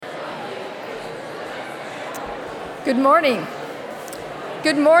Good morning.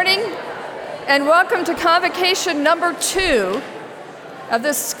 Good morning, and welcome to Convocation number 2 of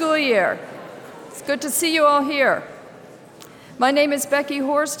this school year. It's good to see you all here. My name is Becky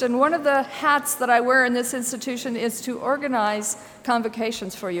Horst, and one of the hats that I wear in this institution is to organize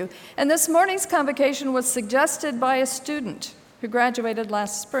convocations for you. And this morning's convocation was suggested by a student who graduated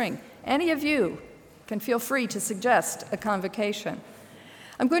last spring. Any of you can feel free to suggest a convocation.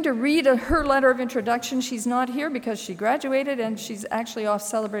 I'm going to read her letter of introduction. She's not here because she graduated and she's actually off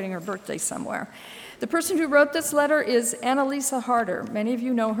celebrating her birthday somewhere. The person who wrote this letter is Annalisa Harder. Many of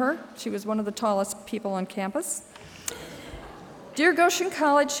you know her. She was one of the tallest people on campus. Dear Goshen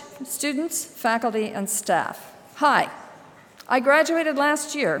College students, faculty, and staff, hi. I graduated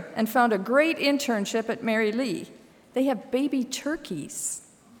last year and found a great internship at Mary Lee. They have baby turkeys.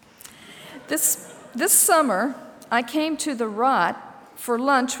 This summer, I came to the Rot for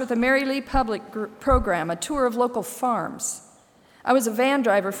lunch with the Mary Lee Public program, a tour of local farms. I was a van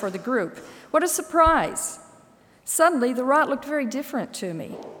driver for the group. What a surprise. Suddenly, the Rot looked very different to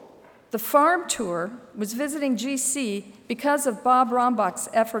me. The farm tour was visiting GC because of Bob Rombach's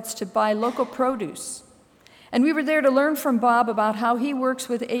efforts to buy local produce. And we were there to learn from Bob about how he works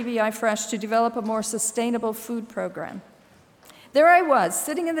with AVI Fresh to develop a more sustainable food program. There I was,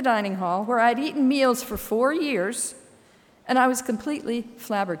 sitting in the dining hall where I'd eaten meals for 4 years, and I was completely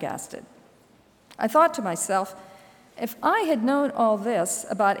flabbergasted. I thought to myself, if I had known all this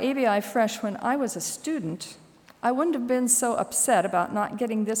about AVI Fresh when I was a student, I wouldn't have been so upset about not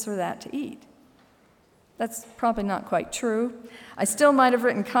getting this or that to eat. That's probably not quite true. I still might have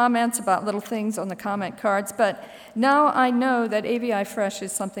written comments about little things on the comment cards, but now I know that AVI Fresh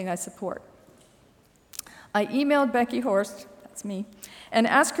is something I support. I emailed Becky Horst, that's me, and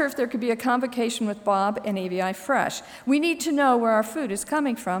asked her if there could be a convocation with Bob and AVI Fresh. We need to know where our food is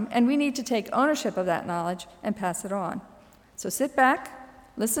coming from, and we need to take ownership of that knowledge and pass it on. So sit back,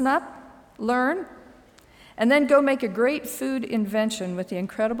 listen up, learn, and then go make a great food invention with the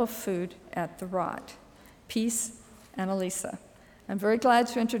incredible food at the Rot. Peace, Annalisa. I'm very glad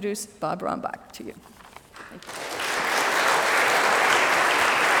to introduce Bob Rombach to you. Thank you.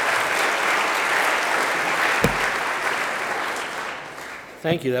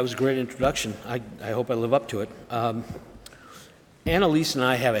 Thank you. That was a great introduction. I hope I live up to it. Annalise and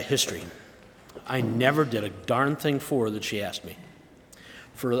I have a history. I never did a darn thing for her that she asked me.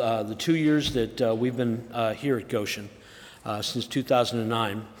 For the 2 years that we've been here at Goshen, since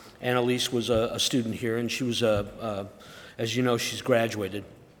 2009, Annalise was a student here, and she was, as you know, she's graduated.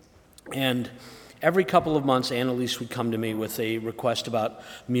 And every couple of months, Annalise would come to me with a request about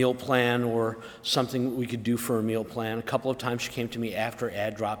meal plan or something we could do for a meal plan. A couple of times she came to me after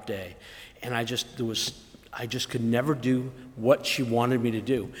ad drop day, and I just could never do what she wanted me to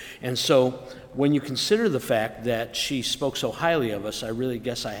do. And so when you consider the fact that she spoke so highly of us, I really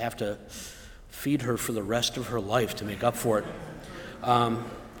guess I have to feed her for the rest of her life to make up for it.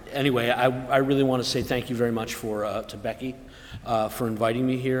 Anyway, I really want to say thank you very much to Becky for inviting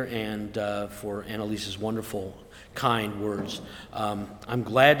me here and for Annalise's wonderful, kind words. I'm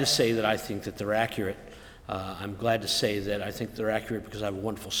glad to say that I think that they're accurate. I'm glad to say that I think they're accurate because I have a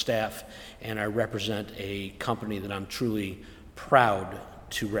wonderful staff and I represent a company that I'm truly proud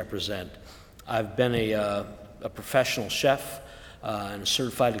to represent. I've been a professional chef and a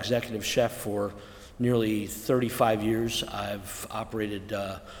certified executive chef for nearly 35 years. I've operated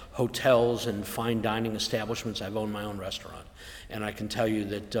hotels and fine dining establishments. I've owned my own restaurant. And I can tell you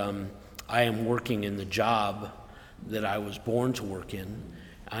that I am working in the job that I was born to work in.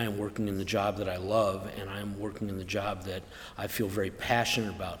 I am working in the job that I love, and I am working in the job that I feel very passionate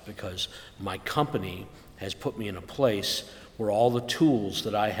about because my company has put me in a place where all the tools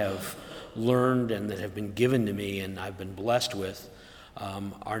that I have learned and that have been given to me and I've been blessed with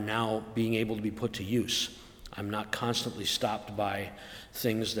are now being able to be put to use. I'm not constantly stopped by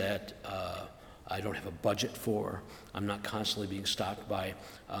things that I don't have a budget for. I'm not constantly being stopped by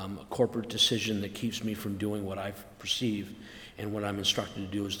a corporate decision that keeps me from doing what I perceive and what I'm instructed to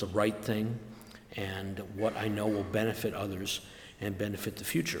do is the right thing and what I know will benefit others and benefit the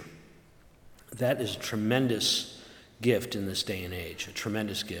future. That is a tremendous gift in this day and age, a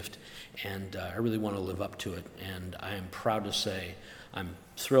tremendous gift, and I really want to live up to it, and I am proud to say, I'm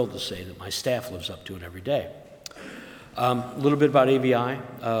thrilled to say that my staff lives up to it every day. A little bit about AVI.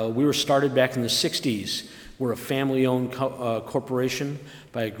 We were started back in the 60s. We're a family-owned corporation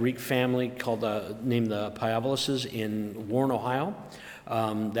by a Greek family named the Piavolises in Warren, Ohio.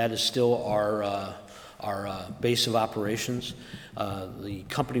 That is still our base of operations. The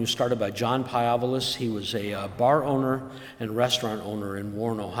company was started by John Piavolis. He was a bar owner and restaurant owner in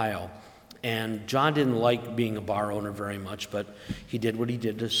Warren, Ohio. And John didn't like being a bar owner very much, but he did what he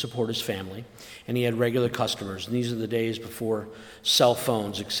did to support his family. And he had regular customers. And these are the days before cell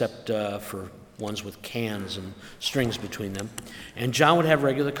phones, except for ones with cans and strings between them. And John would have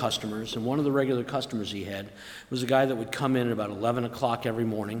regular customers. And one of the regular customers he had was a guy that would come in at about 11 o'clock every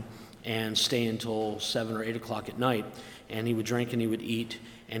morning and stay until 7 or 8 o'clock at night. And he would drink and he would eat,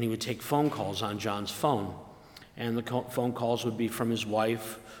 and he would take phone calls on John's phone. And the phone calls would be from his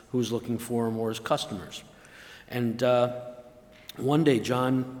wife, who was looking for him, or his customers. And one day,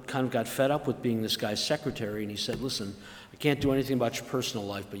 John kind of got fed up with being this guy's secretary, and he said, listen, I can't do anything about your personal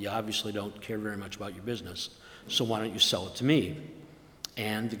life, but you obviously don't care very much about your business, so why don't you sell it to me?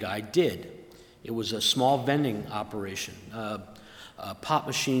 And the guy did. It was a small vending operation, pop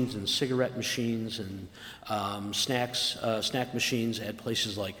machines and cigarette machines and snack machines at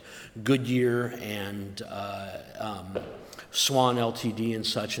places like Goodyear and Swan Ltd. And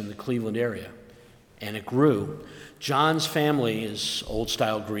such in the Cleveland area. And it grew. John's family is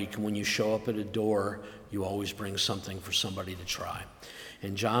old-style Greek, and when you show up at a door, you always bring something for somebody to try.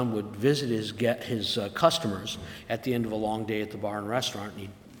 And John would visit his customers at the end of a long day at the bar and restaurant, and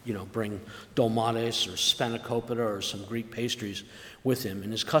he'd bring dolmades or spanakopita or some Greek pastries with him.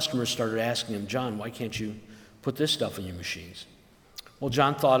 And his customers started asking him, John, why can't you put this stuff in your machines? Well,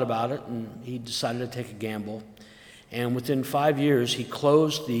 John thought about it, and he decided to take a gamble. And within 5 years, he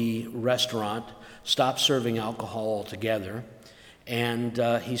closed the restaurant, stopped serving alcohol altogether, and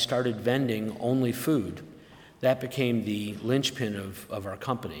he started vending only food. That became the linchpin of our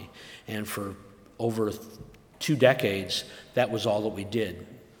company. And for over 2 decades, that was all that we did.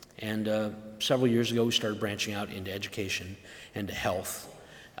 And several years ago, we started branching out into education and to health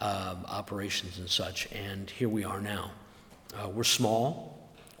operations and such. And here we are now. We're small.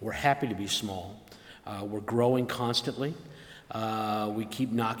 We're happy to be small. We're growing constantly. We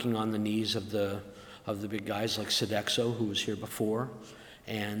keep knocking on the knees of the big guys like Sodexo, who was here before,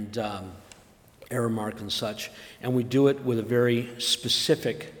 and Aramark and such. And we do it with a very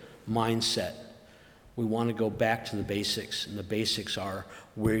specific mindset. We want to go back to the basics, and the basics are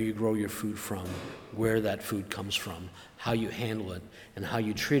where you grow your food from, where that food comes from, how you handle it, and how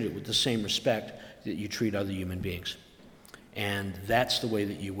you treat it with the same respect that you treat other human beings. And that's the way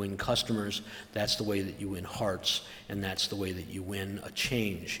that you win customers, that's the way that you win hearts, and that's the way that you win a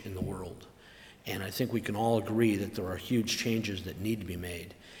change in the world. And I think we can all agree that there are huge changes that need to be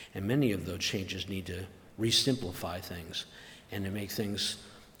made, and many of those changes need to re-simplify things and to make things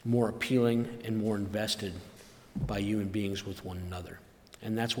more appealing and more invested by human beings with one another.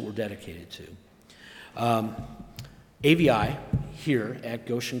 And that's what we're dedicated to. AVI here at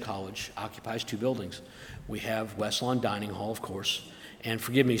Goshen College occupies 2 buildings. We have West Lawn Dining Hall, of course, and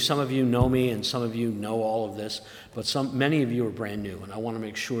forgive me, some of you know me and some of you know all of this, but many of you are brand new, and I want to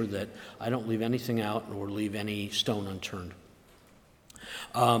make sure that I don't leave anything out or leave any stone unturned.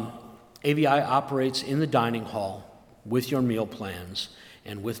 AVI operates in the dining hall with your meal plans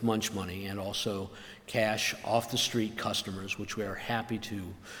and with munch money, and also cash off the street customers, which we are happy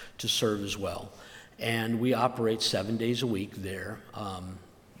to serve as well. And we operate 7 days a week there.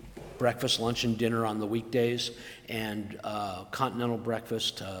 Breakfast, lunch, and dinner on the weekdays, and continental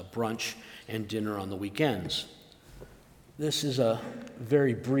breakfast, brunch, and dinner on the weekends. This is a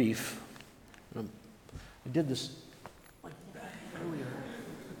very brief, I did this like that earlier.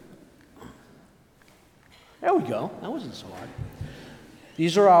 There we go, that wasn't so hard.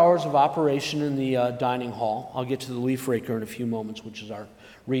 These are hours of operation in the dining hall. I'll get to the leaf raker in a few moments, which is our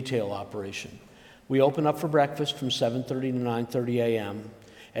retail operation. We open up for breakfast from 7:30 to 9:30 a.m.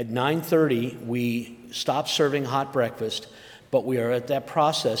 At 9:30, we stop serving hot breakfast, but we are at that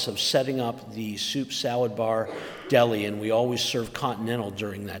process of setting up the soup, salad bar, deli, and we always serve continental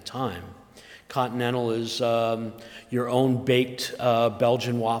during that time. Continental is your own baked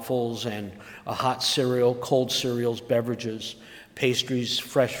Belgian waffles and a hot cereal, cold cereals, beverages, pastries,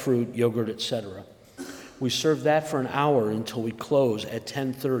 fresh fruit, yogurt, etc. We serve that for an hour until we close at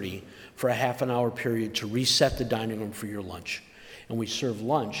 10:30 for a half an hour period to reset the dining room for your lunch. And we serve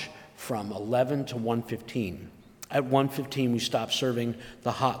lunch from 11 to 1:15. At 1:15, we stop serving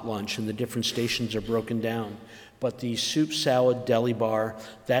the hot lunch, and the different stations are broken down. But the soup, salad, deli bar,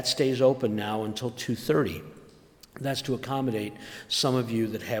 that stays open now until 2:30. That's to accommodate some of you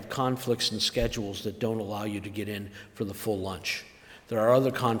that have conflicts in schedules that don't allow you to get in for the full lunch. There are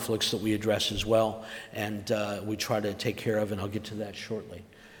other conflicts that we address as well, and we try to take care of, and I'll get to that shortly.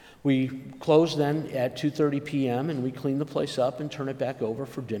 We close then at 2:30 p.m. and we clean the place up and turn it back over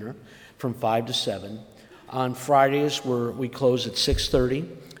for dinner from 5 to 7. On Fridays, we close at 6:30,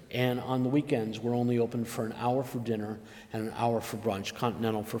 And on the weekends, we're only open for an hour for dinner and an hour for brunch,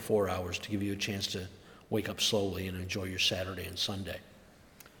 continental for 4 hours, to give you a chance to wake up slowly and enjoy your Saturday and Sunday.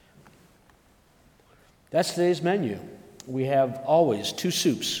 That's today's menu. We have always 2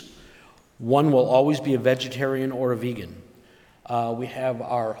 soups. One will always be a vegetarian or a vegan. We have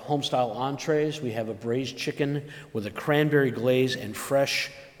our home-style entrees. We have a braised chicken with a cranberry glaze and fresh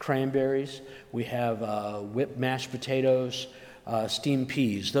cranberries. We have whipped mashed potatoes, steamed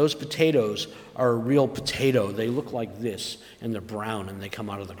peas. Those potatoes are a real potato. They look like this, and they're brown, and they come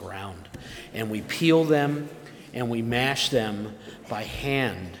out of the ground. And we peel them, and we mash them by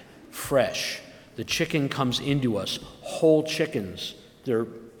hand, fresh. The chicken comes into us, whole chickens. They're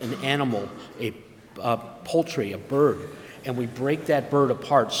an animal, a poultry, a bird. And we break that bird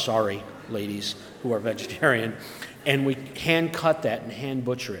apart, sorry, ladies who are vegetarian, and we hand cut that and hand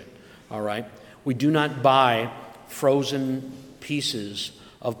butcher it, all right? We do not buy frozen pieces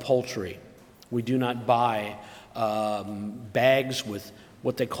of poultry. We do not buy bags with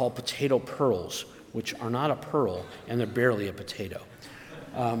what they call potato pearls, which are not a pearl, and they're barely a potato.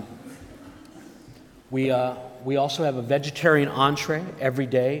 We also have a vegetarian entree every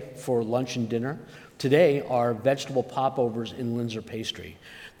day for lunch and dinner. Today are vegetable popovers in Linzer pastry.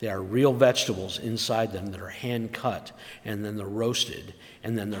 They are real vegetables inside them that are hand cut, and then they're roasted,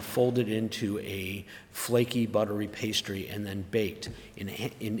 and then they're folded into a flaky, buttery pastry and then baked in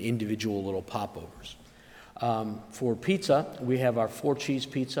individual little popovers. For pizza, we have our 4-cheese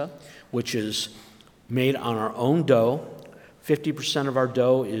pizza, which is made on our own dough. 50% of our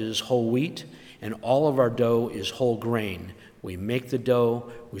dough is whole wheat, and all of our dough is whole grain. We make the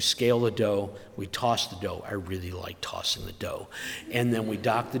dough, we scale the dough, we toss the dough. I really like tossing the dough. And then we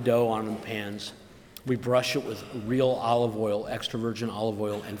dock the dough on the pans. We brush it with real olive oil, extra virgin olive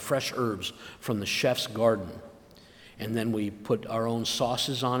oil, and fresh herbs from the chef's garden. And then we put our own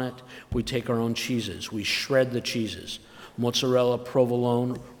sauces on it. We take our own cheeses. We shred the cheeses. Mozzarella,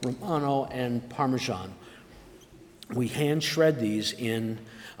 provolone, Romano, and Parmesan. We hand shred these in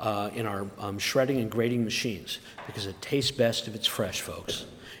our shredding and grating machines because it tastes best if it's fresh, folks.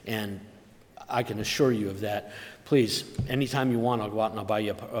 And I can assure you of that. Please, anytime you want, I'll go out and I'll buy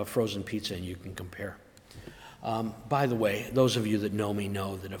you a frozen pizza and you can compare. By the way, those of you that know me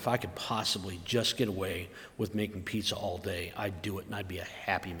know that if I could possibly just get away with making pizza all day, I'd do it and I'd be a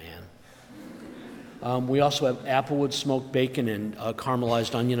happy man. We also have applewood smoked bacon and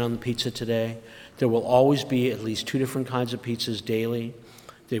caramelized onion on the pizza today. There will always be at least 2 different kinds of pizzas daily.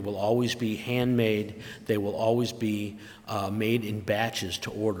 They will always be handmade. They will always be made in batches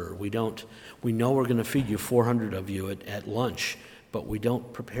to order. We know we're going to feed you 400 of you at lunch, but we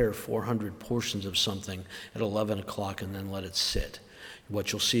don't prepare 400 portions of something at 11 o'clock and then let it sit.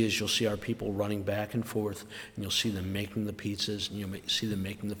 What you'll see our people running back and forth, and you'll see them making the pizzas, and you'll see them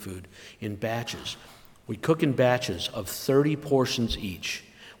making the food in batches. We cook in batches of 30 portions each.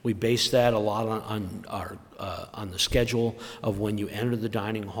 We base that a lot on the schedule of when you enter the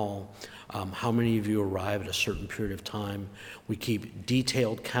dining hall, how many of you arrive at a certain period of time. We keep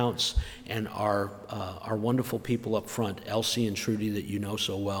detailed counts, and our wonderful people up front, Elsie and Trudy, that you know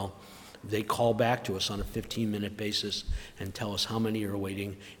so well, they call back to us on a 15-minute basis and tell us how many are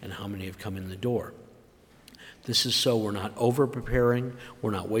waiting and how many have come in the door. This is so we're not over-preparing,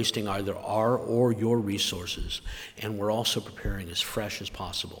 we're not wasting either our or your resources, and we're also preparing as fresh as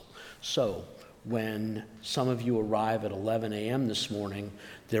possible. So when some of you arrive at 11 a.m. this morning,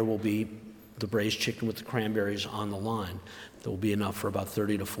 there will be the braised chicken with the cranberries on the line. There will be enough for about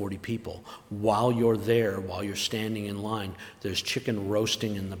 30 to 40 people. While you're there, while you're standing in line, there's chicken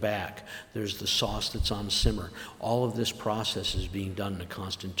roasting in the back. There's the sauce that's on simmer. All of this process is being done in a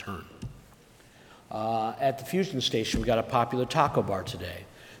constant turn. At the Fusion Station, we got a popular taco bar today.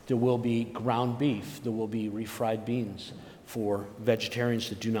 There will be ground beef. There will be refried beans for vegetarians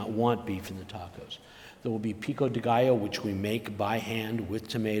that do not want beef in the tacos. There will be pico de gallo, which we make by hand with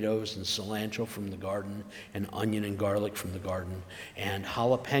tomatoes and cilantro from the garden and onion and garlic from the garden and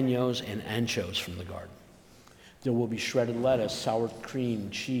jalapenos and anchos from the garden. There will be shredded lettuce, sour cream,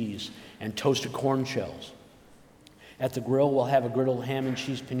 cheese, and toasted corn shells. At the grill, we'll have a griddled ham and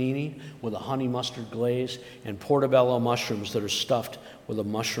cheese panini with a honey mustard glaze and portobello mushrooms that are stuffed with a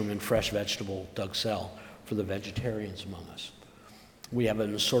mushroom and fresh vegetable duxelle for the vegetarians among us. We have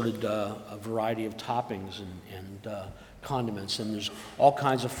an assorted a variety of toppings and condiments, and there's all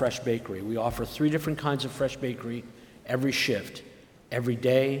kinds of fresh bakery. We offer 3 different kinds of fresh bakery every shift, every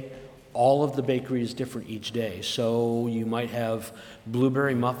day, All of the bakery is different each day. So you might have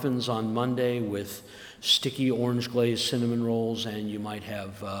blueberry muffins on Monday with sticky orange glazed cinnamon rolls, and you might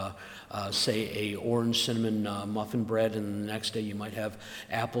have, say, a orange cinnamon muffin bread, and the next day you might have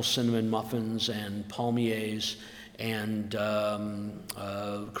apple cinnamon muffins and palmiers and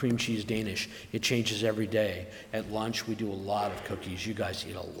cream cheese Danish. It changes every day. At lunch, we do a lot of cookies. You guys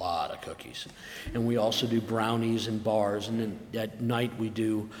eat a lot of cookies. And we also do brownies and bars. And then at night, we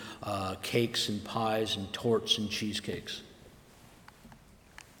do cakes and pies and torts and cheesecakes.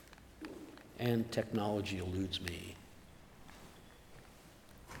 And technology eludes me.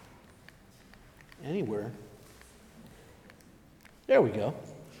 Anywhere. There we go.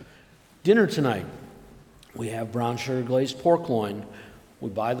 Dinner tonight. We have brown sugar glazed pork loin. We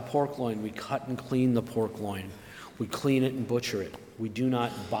buy the pork loin. We cut and clean the pork loin. We clean it and butcher it. We do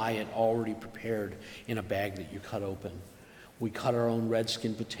not buy it already prepared in a bag that you cut open. We cut our own red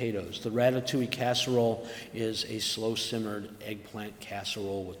skin potatoes. The ratatouille casserole is a slow-simmered eggplant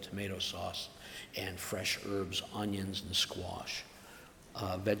casserole with tomato sauce and fresh herbs, onions, and squash.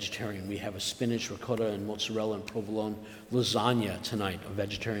 Vegetarian, we have a spinach, ricotta, and mozzarella and provolone lasagna tonight, a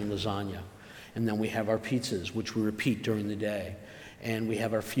vegetarian lasagna. And then we have our pizzas, which we repeat during the day. And we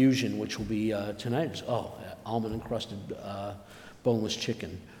have our fusion, which will be tonight, almond-encrusted boneless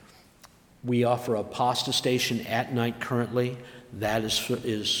chicken. We offer a pasta station at night currently. That is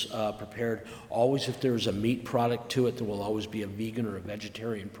prepared. Always, if there's a meat product to it, there will always be a vegan or a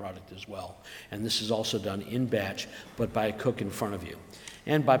vegetarian product as well. And this is also done in batch, but by a cook in front of you.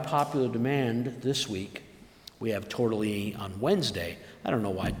 And by popular demand this week, we have tortellini on Wednesday. I don't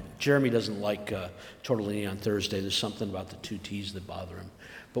know why. Jeremy doesn't like tortellini on Thursday. There's something about the two T's that bother him.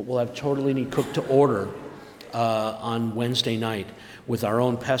 But we'll have tortellini cooked to order on Wednesday night with our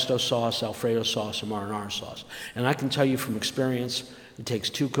own pesto sauce, Alfredo sauce, and marinara sauce. And I can tell you from experience, it takes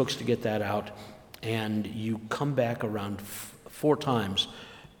 2 cooks to get that out, and you come back around 4 times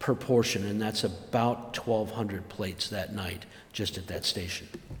per portion, and that's about 1,200 plates that night just at that station.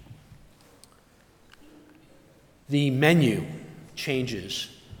 The menu changes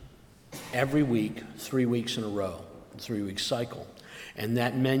every week, 3 weeks in a row, a 3-week cycle. And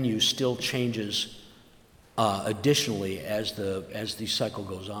that menu still changes additionally as the cycle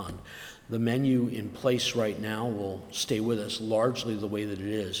goes on. The menu in place right now will stay with us largely the way that it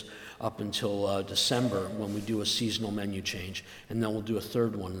is up until December, when we do a seasonal menu change, and then we'll do a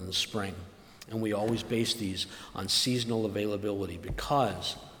 3rd one in the spring. And we always base these on seasonal availability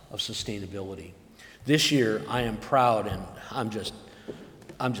because of sustainability. This year, I am proud, and I'm just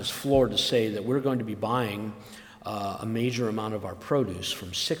floored to say that we're going to be buying a major amount of our produce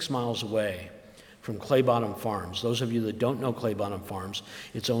from 6 miles away from Clay Bottom Farms. Those of you that don't know Clay Bottom Farms,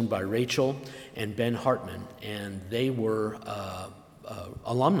 it's owned by Rachel and Ben Hartman, and they were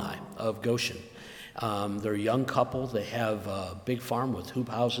alumni of Goshen. They're a young couple. They have a big farm with hoop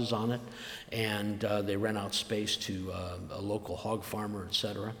houses on it, and they rent out space to a local hog farmer,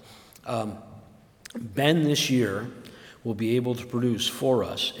 etc. Ben this year will be able to produce for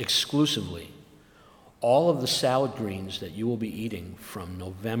us exclusively all of the salad greens that you will be eating from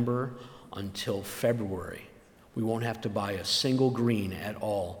November until February. We won't have to buy a single green at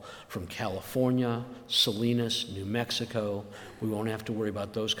all from California, Salinas, New Mexico. We won't have to worry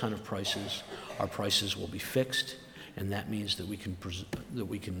about those kind of prices. Our prices will be fixed, and that means that we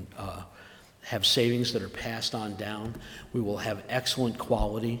can have savings that are passed on down. We will have excellent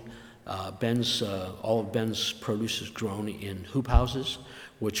quality. All of Ben's produce is grown in hoop houses,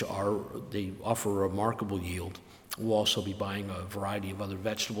 they offer a remarkable yield. We'll also be buying a variety of other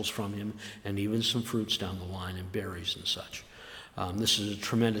vegetables from him, and even some fruits down the line, and berries and such. This is a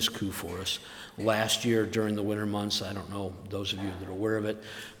tremendous coup for us. Last year, during the winter months, I don't know those of you that are aware of it,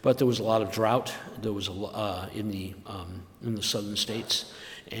 but there was a lot of drought. There was in the southern states,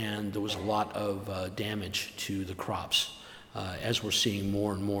 and there was a lot of damage to the crops, as we're seeing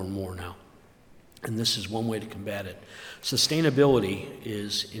more and more and more now. And this is one way to combat it. Sustainability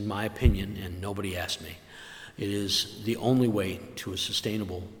is, in my opinion, and nobody asked me, it is the only way to a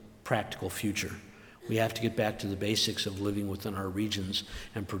sustainable, practical future. We have to get back to the basics of living within our regions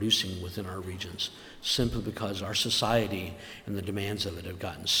and producing within our regions, simply because our society and the demands of it have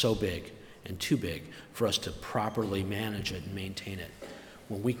gotten so big and too big for us to properly manage it and maintain it.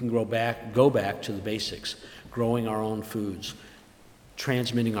 When we can go back to the basics, growing our own foods,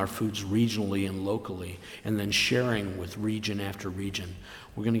 transmitting our foods regionally and locally, and then sharing with region after region,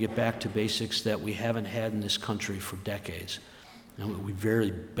 we're going to get back to basics that we haven't had in this country for decades, and we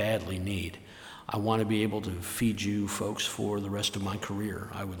very badly need. I want to be able to feed you folks for the rest of my career.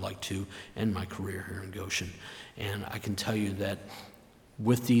 I would like to end my career here in Goshen. And I can tell you that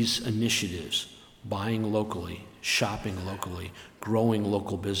with these initiatives, buying locally, shopping locally, growing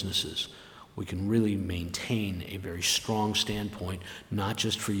local businesses, we can really maintain a very strong standpoint, not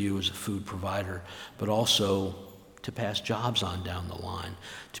just for you as a food provider, but also to pass jobs on down the line,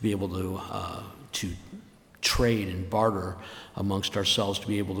 to be able to trade and barter amongst ourselves, to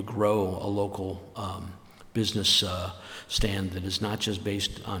be able to grow a local business stand that is not just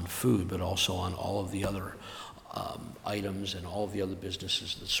based on food, but also on all of the other items and all of the other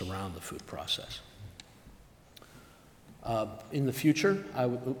businesses that surround the food process. In the future,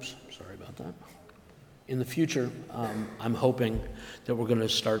 In the future, I'm hoping that we're going to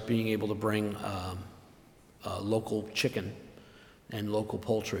start being able to bring local chicken and local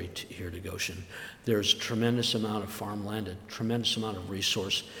poultry here to Goshen. There's a tremendous amount of farmland, a tremendous amount of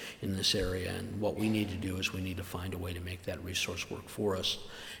resource in this area, and what we need to do is we need to find a way to make that resource work for us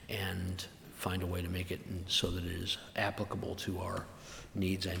and find a way to make it so that it is applicable to our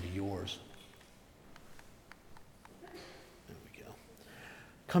needs and to yours. There we go.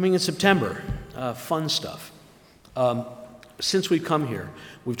 Coming in September, fun stuff. Since we've come here,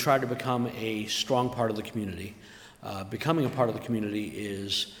 we've tried to become a strong part of the community. Becoming a part of the community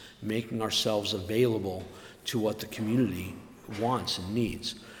is making ourselves available to what the community wants and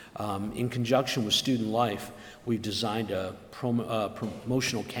needs. In conjunction with Student Life, we've designed a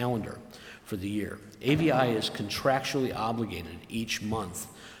promotional calendar for the year. AVI is contractually obligated each month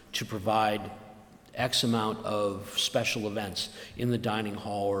to provide X amount of special events in the dining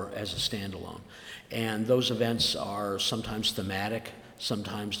hall or as a standalone. And those events are sometimes thematic,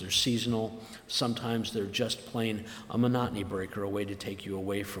 sometimes they're seasonal, sometimes they're just plain a monotony breaker, a way to take you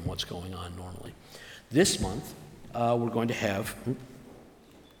away from what's going on normally. This month, we're going to have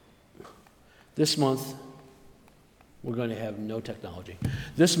no technology.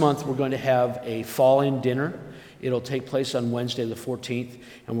 This month, we're going to have a fall-in dinner. It'll take place on Wednesday the 14th,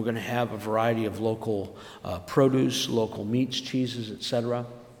 and we're going to have a variety of local produce, local meats, cheeses, etc.,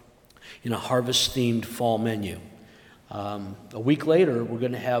 in a harvest-themed fall menu. A week later, we're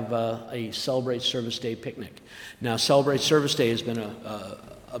going to have a Celebrate Service Day picnic. Now, Celebrate Service Day has been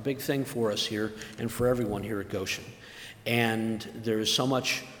a big thing for us here and for everyone here at Goshen. And there is so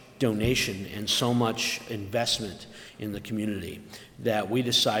much donation and so much investment in the community that we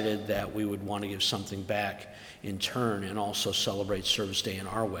decided that we would want to give something back in turn and also celebrate Service Day in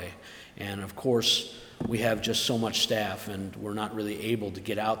our way. And of course, we have just so much staff and we're not really able to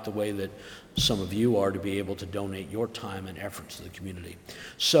get out the way that some of you are to be able to donate your time and effort to the community.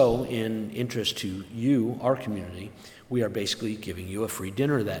 So in interest to you, our community, we are basically giving you a free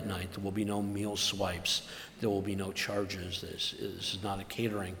dinner that night. There will be no meal swipes. There will be no charges. This is not a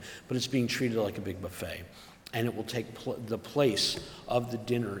catering, but it's being treated like a big buffet. And it will take the place of the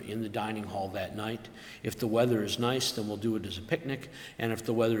dinner in the dining hall that night. If the weather is nice, then we'll do it as a picnic. And if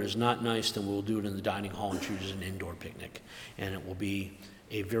the weather is not nice, then we'll do it in the dining hall and treat it as an indoor picnic. And it will be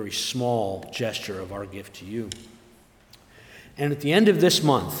a very small gesture of our gift to you. And at the end of this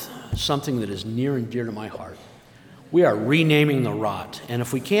month, something that is near and dear to my heart, we are renaming the rot. And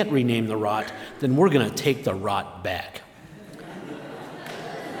if we can't rename the rot, then we're going to take the rot back.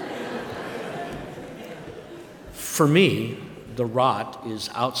 For me, the rot is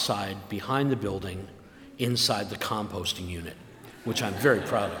outside behind the building, inside the composting unit, which I'm very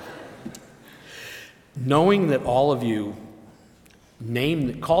proud of. Knowing that all of you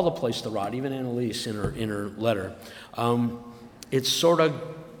call the place the rot, even Annalise in her letter, it sort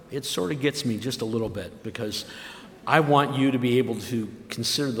of gets me just a little bit, because I want you to be able to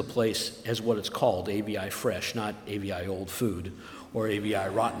consider the place as what it's called, AVI Fresh, not AVI Old Food or AVI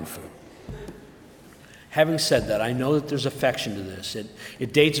Rotten Food. Having said that, I know that there's affection to this.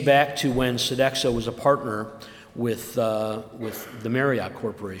 It dates back to when Sodexo was a partner with the Marriott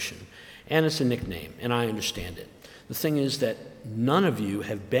Corporation, and it's a nickname, and I understand it. The thing is that none of you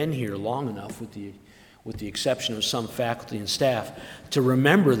have been here long enough, with the exception of some faculty and staff, to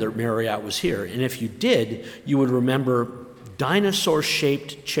remember that Marriott was here. And if you did, you would remember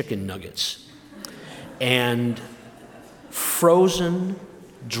dinosaur-shaped chicken nuggets and frozen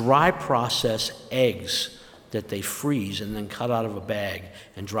dry process eggs that they freeze and then cut out of a bag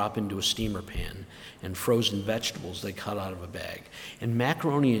and drop into a steamer pan, and frozen vegetables they cut out of a bag, and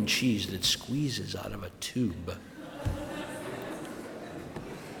macaroni and cheese that squeezes out of a tube.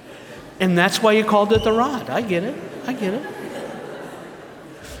 And that's why you called it the rot. I get it.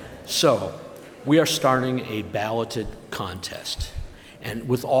 So, we are starting a balloted contest. And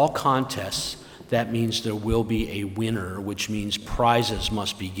with all contests, that means there will be a winner, which means prizes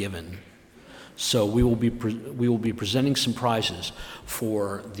must be given. So we will be presenting some prizes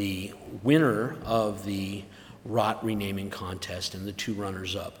for the winner of the Rot renaming contest and the 2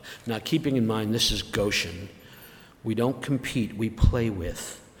 runners-up. Now, keeping in mind this is Goshen, we don't compete, we play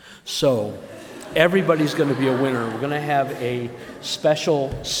with. So everybody's going to be a winner. We're going to have a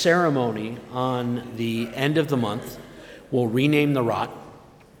special ceremony on the end of the month. We'll rename the rot,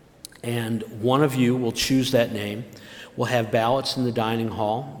 and one of you will choose that name. We'll have ballots in the dining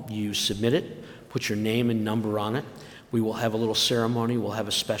hall. You submit it, put your name and number on it. We will have a little ceremony. We'll have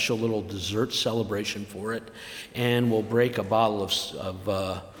a special little dessert celebration for it, and we'll break a bottle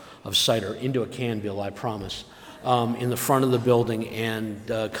of cider into a can, Bill, I promise, in the front of the building and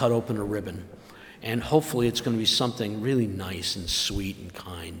cut open a ribbon. And hopefully it's going to be something really nice and sweet and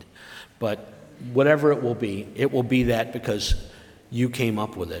kind. But whatever it will be that because you came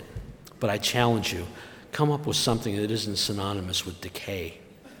up with it. But I challenge you, come up with something that isn't synonymous with decay.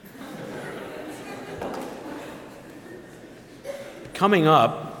 Coming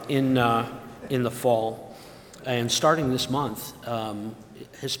up in the fall and starting this month,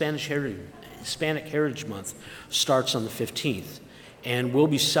 Hispanic Heritage Month starts on the 15th. And we'll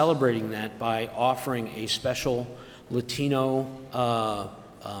be celebrating that by offering a special Latino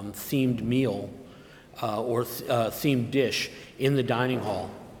themed meal or themed dish in the dining hall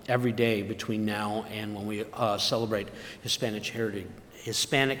every day between now and when we celebrate Hispanic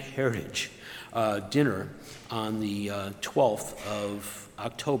Heritage dinner on the 12th of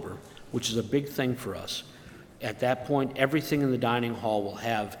October, which is a big thing for us. At that point, everything in the dining hall will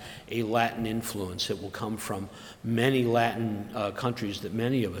have a Latin influence. It will come from many Latin countries that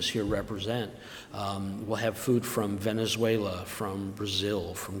many of us here represent. We'll have food from Venezuela, from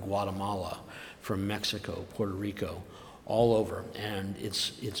Brazil, from Guatemala, from Mexico, Puerto Rico, all over. And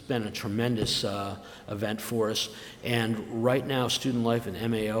it's been a tremendous event for us. And right now, Student Life and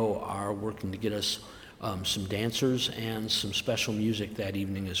MAO are working to get us some dancers and some special music that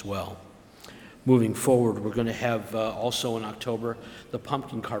evening as well. Moving forward, we're going to have also in October the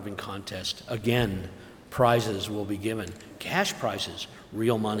pumpkin carving contest. Again, prizes will be given. Cash prizes,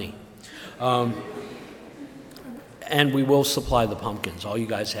 real money. And we will supply the pumpkins. All you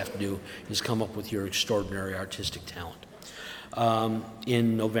guys have to do is come up with your extraordinary artistic talent.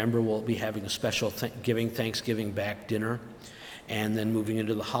 In November, we'll be having a special Thanksgiving back dinner. And then moving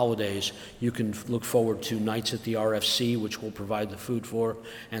into the holidays, you can look forward to nights at the RFC, which we'll provide the food for,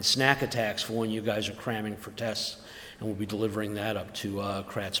 and snack attacks for when you guys are cramming for tests. And we'll be delivering that up to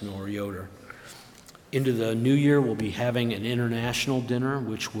Kratzmill or Yoder. Into the new year, we'll be having an international dinner,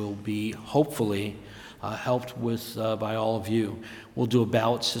 which will be hopefully helped with by all of you. We'll do a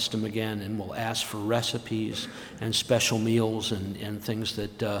ballot system again, and we'll ask for recipes and special meals and things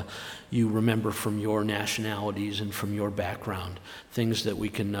that you remember from your nationalities and from your background, things that we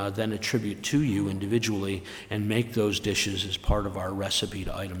can then attribute to you individually and make those dishes as part of our recipe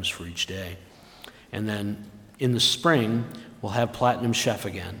items for each day. And then in the spring, we'll have Platinum Chef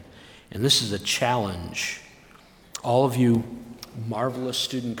again. And this is a challenge. All of you marvelous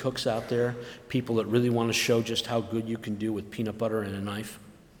student cooks out there, people that really want to show just how good you can do with peanut butter and a knife.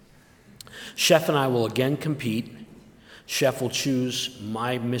 Chef and I will again compete. Chef will choose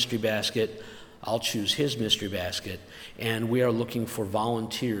my mystery basket. I'll choose his mystery basket. And we are looking for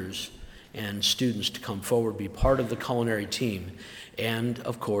volunteers and students to come forward, be part of the culinary team. And,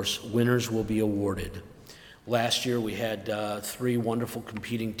 of course, winners will be awarded. Last year, we had 3 wonderful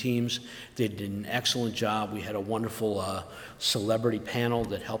competing teams. They did an excellent job. We had a wonderful celebrity panel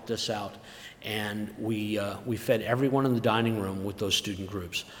that helped us out. And we fed everyone in the dining room with those student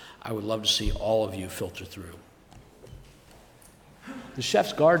groups. I would love to see all of you filter through. The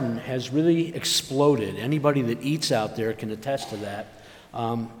Chef's Garden has really exploded. Anybody that eats out there can attest to that.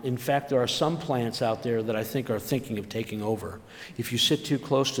 In fact, there are some plants out there that I think are thinking of taking over. If you sit too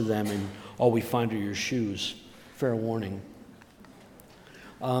close to them and all we find are your shoes, fair warning.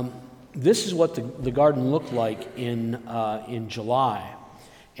 This is what the garden looked like in July,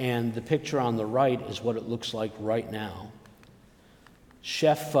 and the picture on the right is what it looks like right now.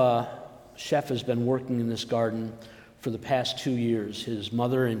 Chef has been working in this garden for the past 2 years. His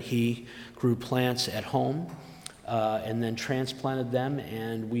mother and he grew plants at home and then transplanted them,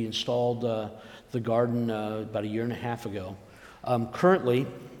 and we installed the garden about 1.5 years ago. Currently,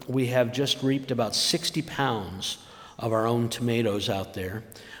 we have just reaped about 60 pounds of our own tomatoes out there.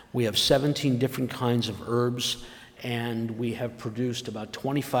 We have 17 different kinds of herbs, and we have produced about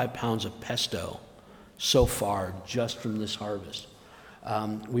 25 pounds of pesto so far just from this harvest.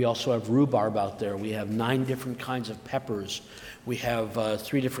 We also have rhubarb out there. We have 9 different kinds of peppers. We have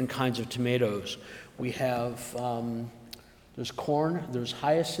 3 different kinds of tomatoes. We have, there's corn, there's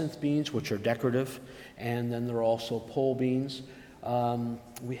hyacinth beans, which are decorative, and then there are also pole beans.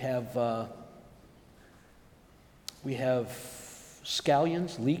 We have We have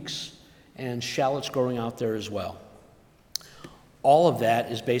scallions, leeks, and shallots growing out there as well. All of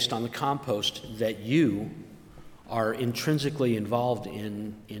that is based on the compost that you are intrinsically involved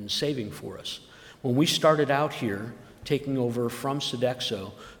in saving for us. When we started out here, taking over from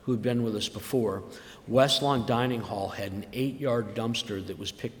Sodexo, who had been with us before, West Lawn Dining Hall had an 8-yard dumpster that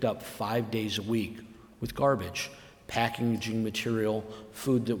was picked up 5 days a week with garbage, packaging material,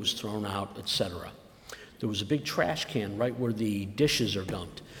 food that was thrown out, etc. There was a big trash can right where the dishes are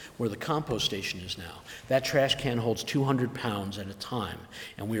dumped, where the compost station is now. That trash can holds 200 pounds at a time,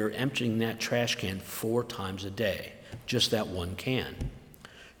 and we are emptying that trash can 4 times a day, just that one can.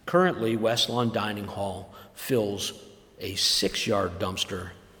 Currently, West Lawn Dining Hall fills a 6-yard dumpster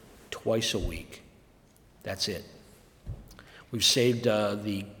twice a week. That's it. We've saved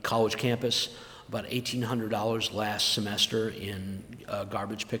the college campus about $1,800 last semester in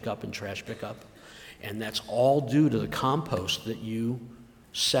garbage pickup and trash pickup, and that's all due to the compost that you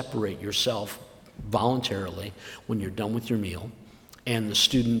separate yourself voluntarily when you're done with your meal, and the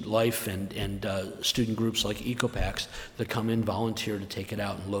student life and student groups like EcoPacks that come in, volunteer to take it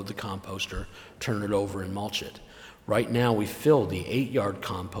out and load the composter, turn it over, and mulch it. Right now, we fill the 8-yard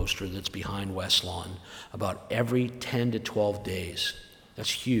composter that's behind West Lawn about every 10 to 12 days.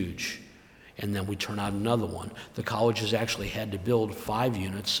 That's huge. And then we turn out another one. The college has actually had to build 5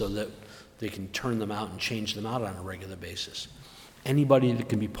 units so that they can turn them out and change them out on a regular basis. Anybody that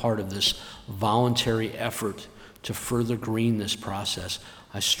can be part of this voluntary effort to further green this process,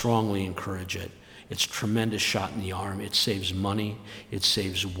 I strongly encourage it. It's a tremendous shot in the arm. It saves money, it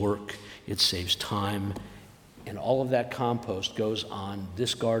saves work, it saves time, and all of that compost goes on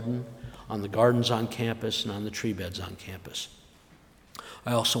this garden, on the gardens on campus, and on the tree beds on campus.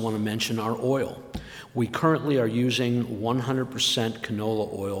 I also want to mention our oil. We currently are using 100%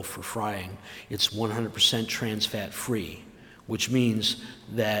 canola oil for frying. It's 100% trans fat free, which means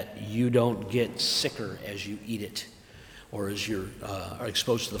that you don't get sicker as you eat it or as you're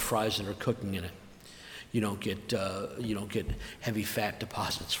exposed to the fries that are cooking in it. You don't get heavy fat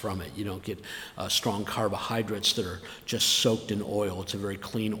deposits from it. You don't get strong carbohydrates that are just soaked in oil. It's a very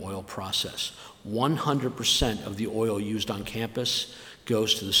clean oil process. 100% of the oil used on campus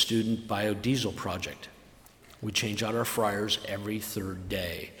goes to the student biodiesel project. We change out our fryers every 3rd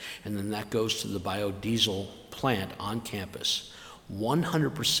day, and then that goes to the biodiesel plant on campus.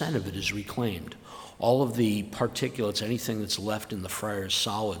 100% of it is reclaimed. All of the particulates, anything that's left in the fryer's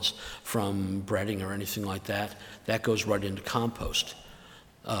solids from breading or anything like that, that goes right into compost.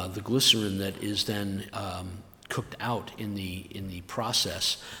 The glycerin that is then cooked out in the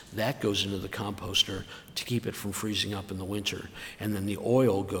process, that goes into the composter to keep it from freezing up in the winter. And then the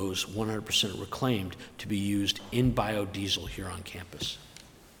oil goes 100% reclaimed to be used in biodiesel here on campus.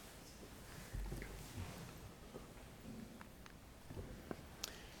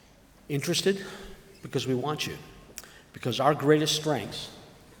 Interested? Because we want you. Because our greatest strengths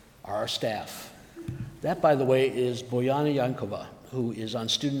are our staff. That, by the way, is Boyana Yankova, who is on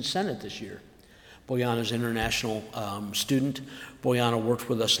Student Senate this year. Boyana's an international student. Boyana worked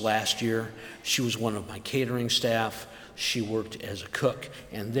with us last year. She was one of my catering staff. She worked as a cook,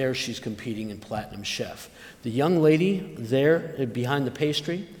 and there she's competing in Platinum Chef. The young lady there behind the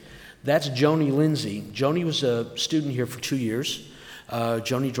pastry, that's Joni Lindsay. Joni was a student here for 2 years.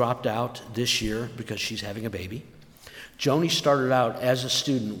 Joni dropped out this year because she's having a baby. Joni started out as a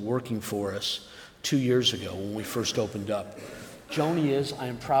student working for us 2 years ago when we first opened up. Joni is, I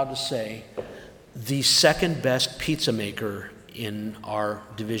am proud to say, the second best pizza maker in our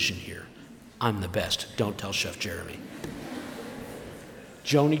division here. I'm the best. Don't tell Chef Jeremy.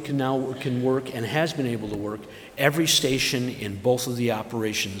 Joni can work and has been able to work every station in both of the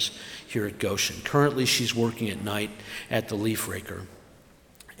operations here at Goshen. Currently, she's working at night at the Leaf Raker.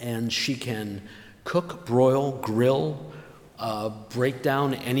 And she can cook, broil, grill, break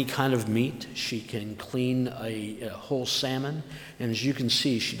down any kind of meat. She can clean a whole salmon. And as you can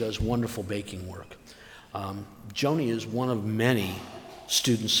see, she does wonderful baking work. Joni is one of many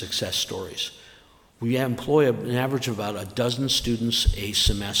student success stories. We employ an average of about a dozen students a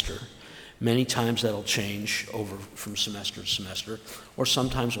semester. Many times that'll change over from semester to semester, or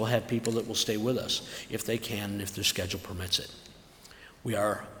sometimes we'll have people that will stay with us if they can and if their schedule permits it. We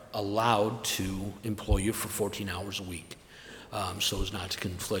are allowed to employ you for 14 hours a week, so as not to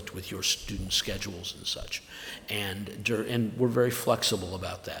conflict with your student schedules and such. And we're very flexible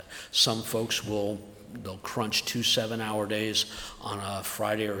about that. Some folks they'll crunch 2 7-hour days on a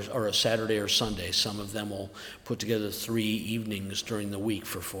Friday or a Saturday or Sunday. Some of them will put together 3 evenings during the week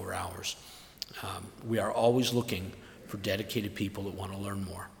for 4 hours. We are always looking for dedicated people that want to learn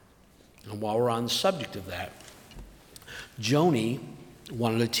more. And while we're on the subject of that, Joni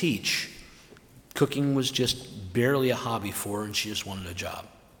wanted to teach. Cooking was just barely a hobby for her, and she just wanted a job.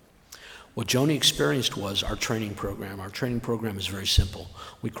 What Joni experienced was our training program. Our training program is very simple.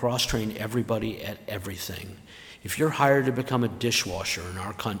 We cross-train everybody at everything. If you're hired to become a dishwasher in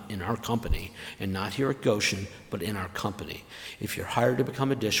our company, and not here at Goshen, but in our company, if you're hired to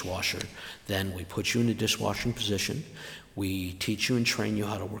become a dishwasher, then we put you in a dishwashing position. We teach you and train you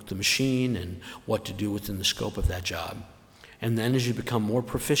how to work the machine and what to do within the scope of that job. And then as you become more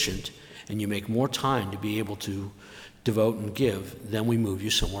proficient and you make more time to be able to devote and give, then we move you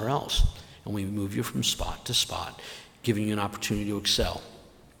somewhere else. And we move you from spot to spot, giving you an opportunity to excel.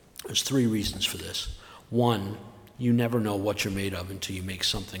 There's 3 reasons for this. 1, you never know what you're made of until you make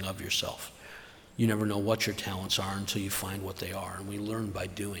something of yourself. You never know what your talents are until you find what they are, and we learn by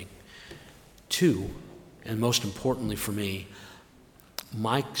doing. 2, and most importantly for me,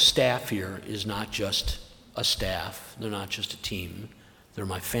 my staff here is not just a staff, they're not just a team, they're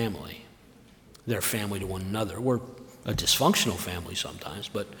my family. They're family to one another. We're a dysfunctional family sometimes,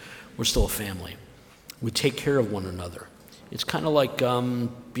 but we're still a family. We take care of one another. It's kind of like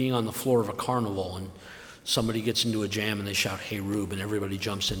being on the floor of a carnival and somebody gets into a jam and they shout, "Hey, Rube," and everybody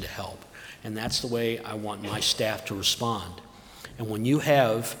jumps in to help. And that's the way I want my staff to respond. And when you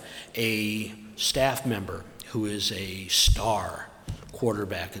have a staff member who is a star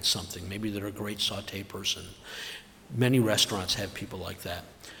quarterback at something, maybe they're a great sauté person. Many restaurants have people like that.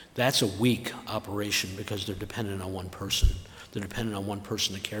 That's a weak operation because they're dependent on one person. They're dependent on one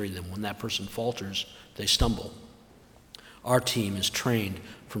person to carry them. When that person falters, they stumble. Our team is trained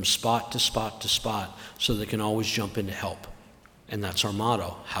from spot to spot to spot so they can always jump in to help. And that's our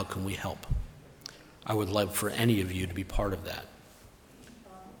motto: how can we help? I would love for any of you to be part of that.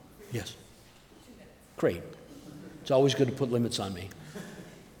 Yes? Great. It's always good to put limits on me.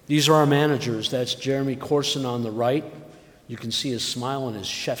 These are our managers. That's Jeremy Corson on the right. You can see his smile and his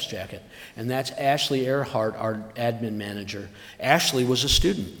chef's jacket. And that's Ashley Earhart, our admin manager. Ashley was a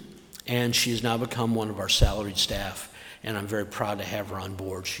student, and she's now become one of our salaried staff, and I'm very proud to have her on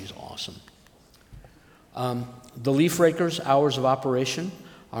board. She's awesome. The Leaf Rakers' hours of operation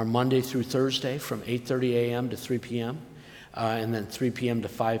are Monday through Thursday from 8:30 a.m. to 3 p.m., and then 3 p.m. to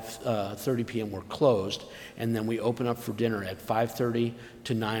 5:30 p.m. we're closed, and then we open up for dinner at 5:30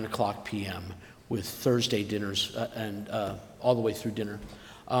 to 9 o'clock p.m. with Thursday dinners and all the way through dinner.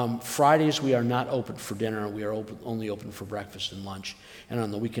 Fridays we are not open for dinner. We are only open for breakfast and lunch, and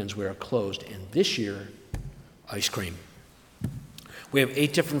on the weekends we are closed. And this year, ice cream. We have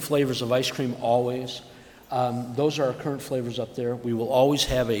 8 different flavors of ice cream always. Those are our current flavors up there. We will always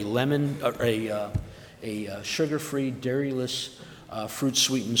have a lemon, or a sugar-free, dairyless,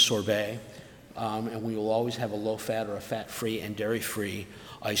 fruit-sweetened sorbet, and we will always have a low-fat or a fat-free and dairy-free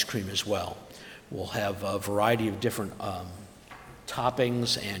ice cream as well. We'll have a variety of different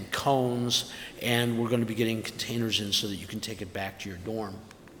toppings and cones, and we're going to be getting containers in so that you can take it back to your dorm.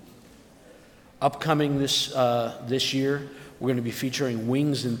 Upcoming this year, we're going to be featuring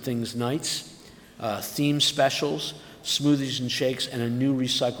Wings and Things nights, theme specials, smoothies and shakes, and a new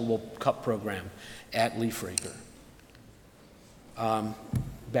recyclable cup program at Leaf Raker.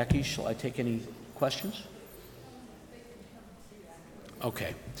 Becky, shall I take any questions?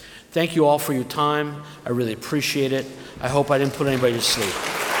 Okay. Thank you all for your time. I really appreciate it. I hope I didn't put anybody to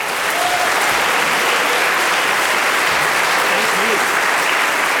sleep.